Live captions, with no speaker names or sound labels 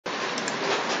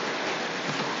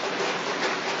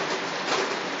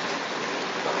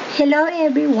Hello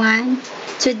everyone!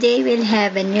 Today we'll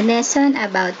have a new lesson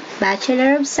about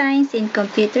Bachelor of Science in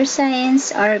Computer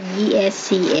Science or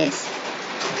BSCS.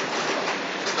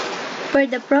 For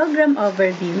the program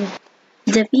overview,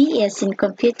 the BS in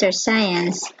Computer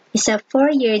Science is a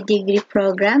 4-year degree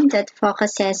program that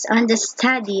focuses on the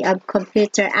study of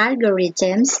computer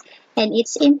algorithms and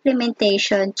its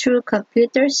implementation through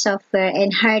computer software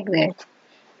and hardware.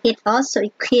 It also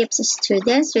equips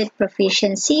students with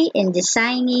proficiency in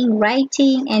designing,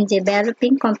 writing, and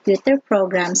developing computer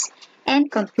programs and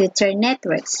computer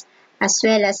networks, as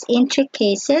well as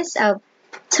intricacies of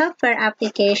software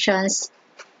applications,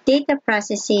 data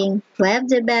processing, web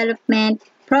development,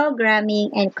 programming,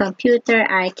 and computer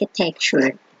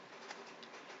architecture.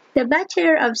 The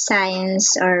Bachelor of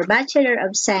Science or Bachelor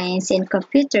of Science in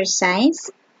Computer Science,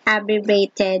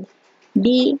 abbreviated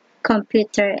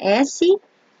B.Computer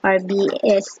or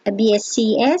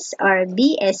BSCS or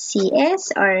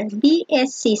BSCS or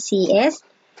BSCCS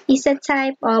is a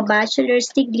type of bachelor's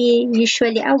degree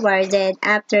usually awarded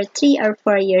after 3 or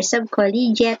 4 years of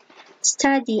collegiate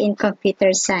study in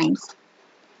computer science,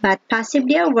 but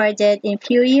possibly awarded in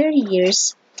fewer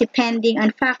years depending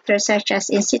on factors such as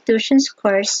institution's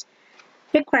course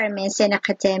requirements and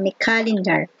academic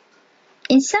calendar.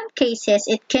 In some cases,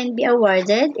 it can be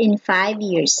awarded in 5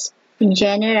 years. In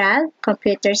general,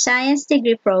 computer science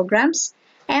degree programs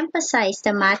emphasize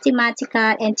the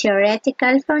mathematical and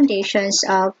theoretical foundations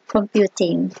of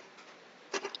computing.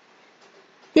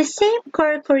 The same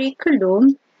core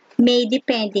curriculum may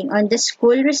depending on the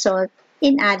school result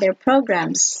in other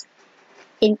programs,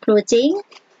 including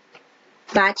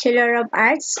Bachelor of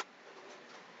Arts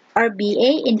or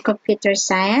BA in Computer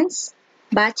Science,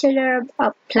 Bachelor of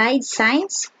Applied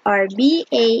Science or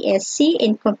BASc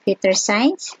in Computer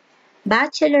Science,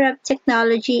 Bachelor of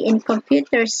Technology in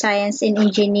Computer Science and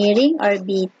Engineering or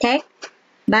B.Tech,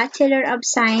 Bachelor of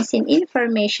Science in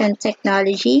Information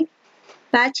Technology,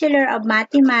 Bachelor of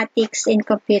Mathematics in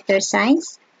Computer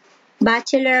Science,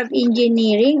 Bachelor of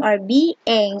Engineering or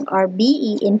B.Eng or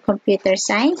BE in Computer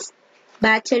Science,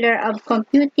 Bachelor of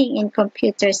Computing in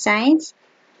Computer Science,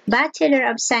 Bachelor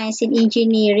of Science in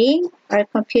Engineering or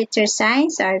Computer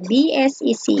Science or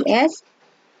BSCS,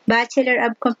 Bachelor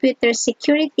of Computer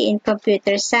Security in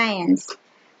Computer Science,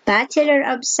 Bachelor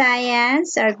of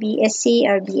Science or B.Sc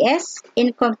or B.S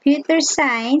in Computer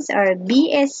Science or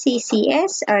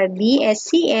BSCCS or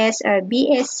BSCS or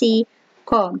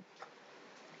BSCCom.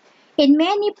 In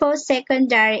many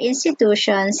post-secondary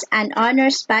institutions, an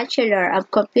honors Bachelor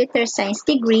of Computer Science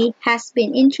degree has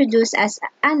been introduced as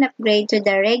an upgrade to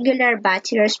the regular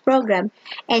bachelor's program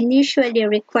and usually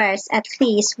requires at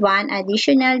least 1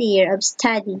 additional year of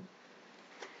study.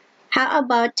 How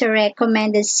about the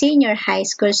recommended senior high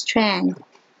school strand?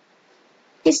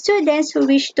 Students who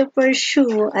wish to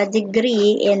pursue a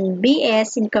degree in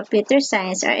BS in Computer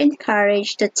Science are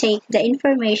encouraged to take the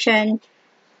Information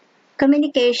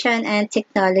Communication and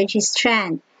Technology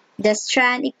strand. The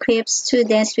strand equips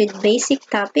students with basic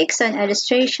topics on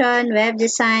illustration, web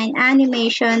design,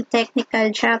 animation, technical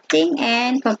drafting,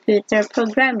 and computer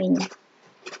programming.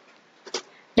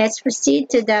 Let's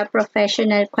proceed to the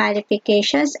professional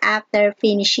qualifications after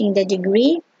finishing the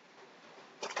degree.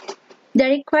 The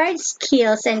required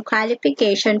skills and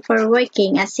qualification for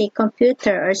working as a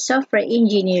computer or software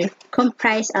engineer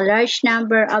comprise a large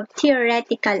number of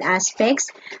theoretical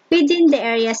aspects within the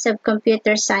areas of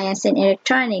computer science and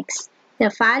electronics. The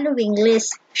following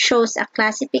list shows a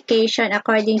classification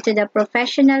according to the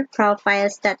professional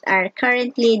profiles that are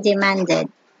currently demanded.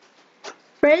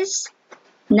 First,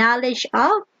 knowledge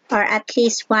of or at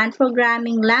least one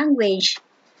programming language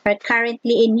are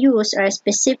currently in use or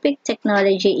specific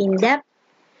technology in depth,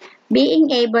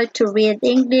 being able to read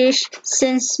English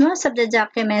since most of the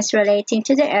documents relating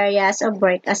to the areas of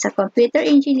work as a computer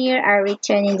engineer are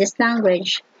written in this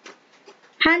language.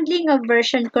 Handling of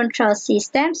version control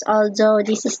systems, although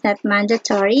this is not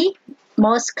mandatory,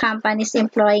 most companies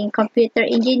employing computer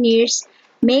engineers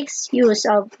makes use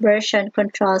of version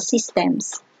control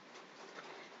systems.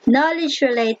 Knowledge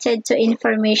related to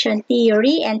information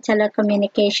theory and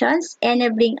telecommunications,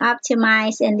 enabling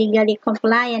optimized and legally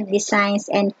compliant designs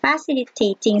and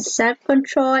facilitating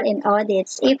self-control and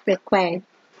audits if required.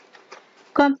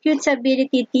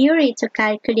 Computability theory to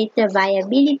calculate the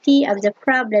viability of the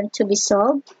problem to be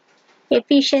solved.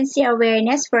 Efficiency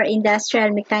awareness for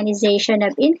industrial mechanization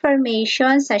of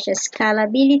information such as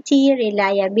scalability,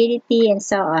 reliability, and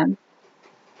so on.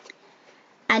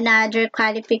 Another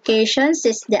qualifications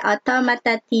is the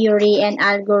automata theory and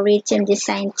algorithm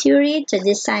design theory to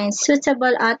design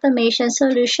suitable automation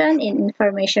solution in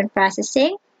information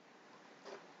processing.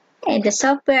 And the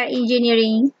software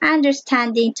engineering,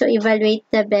 understanding to evaluate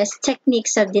the best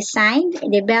techniques of design,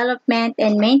 development,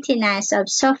 and maintenance of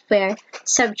software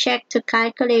subject to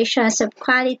calculations of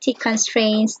quality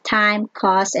constraints, time,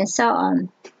 cost, and so on.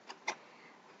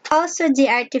 Also, the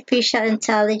artificial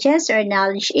intelligence or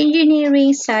knowledge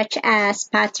engineering, such as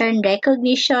pattern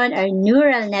recognition or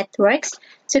neural networks,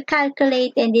 to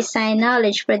calculate and design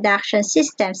knowledge production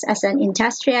systems as an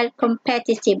industrial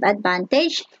competitive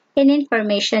advantage in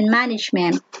information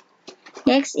management.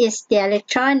 Next is the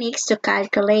electronics to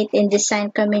calculate and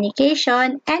design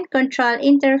communication and control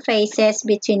interfaces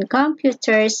between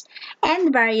computers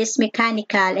and various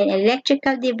mechanical and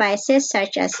electrical devices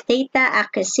such as data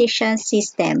acquisition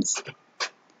systems.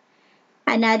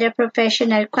 Another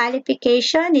professional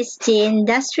qualification is the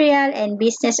industrial and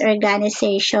business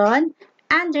organization,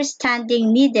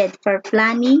 understanding needed for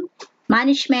planning,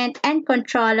 management, and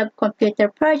control of computer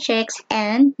projects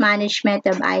and management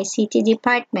of ICT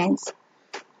departments.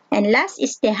 And last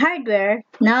is the hardware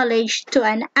knowledge to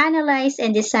analyze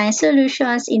and design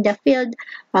solutions in the field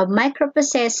of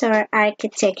microprocessor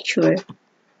architecture.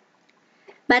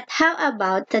 But how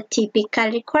about the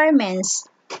typical requirements?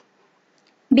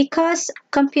 Because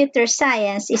computer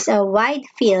science is a wide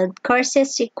field,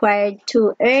 courses required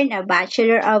to earn a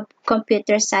Bachelor of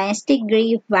Computer Science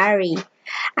degree vary.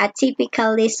 A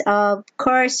typical list of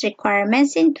course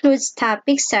requirements includes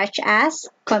topics such as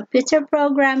computer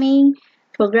programming,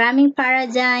 programming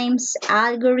paradigms,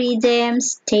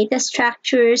 algorithms, data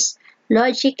structures,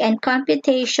 logic and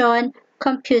computation,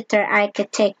 computer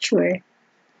architecture.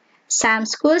 Some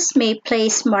schools may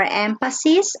place more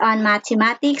emphasis on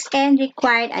mathematics and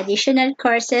require additional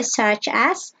courses such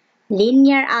as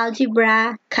linear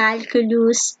algebra,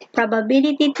 calculus,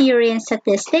 probability theory and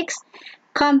statistics,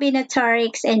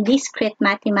 combinatorics and discrete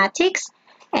mathematics,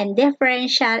 and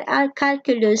differential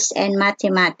calculus and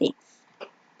mathematics.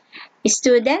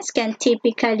 Students can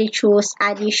typically choose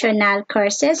additional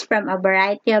courses from a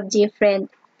variety of different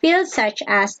fields such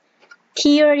as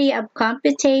theory of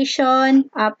computation,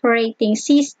 operating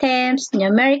systems,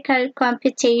 numerical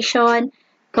computation,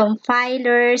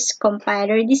 compilers,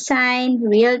 compiler design,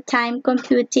 real-time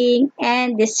computing,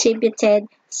 and distributed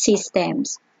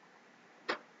systems.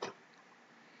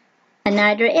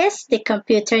 Another is the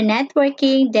computer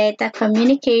networking, data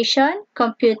communication,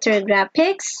 computer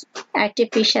graphics,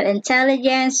 artificial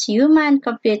intelligence,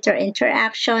 human-computer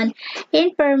interaction,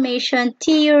 information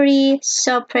theory,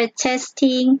 software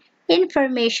testing,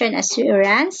 information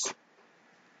assurance.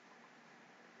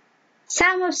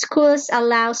 Some schools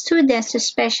allow students to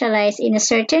specialize in a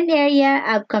certain area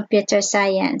of computer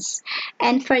science.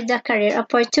 And for the career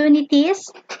opportunities,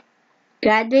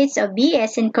 graduates of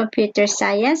BS in Computer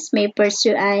Science may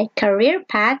pursue a career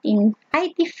path in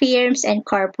IT firms and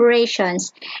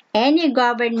corporations, any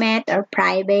government or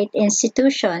private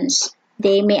institutions.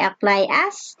 They may apply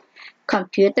as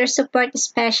computer support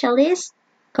specialist,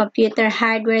 computer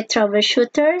hardware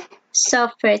troubleshooter,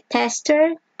 software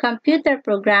tester, computer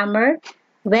programmer,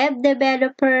 web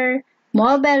developer,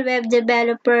 mobile web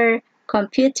developer,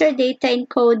 computer data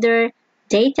encoder,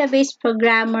 database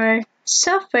programmer,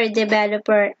 software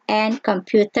developer, and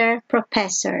computer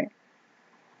professor.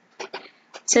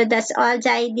 So that's all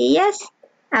the ideas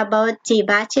about the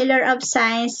Bachelor of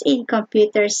Science in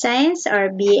Computer Science or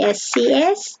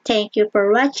BSCS. Thank you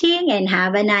for watching and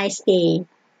have a nice day.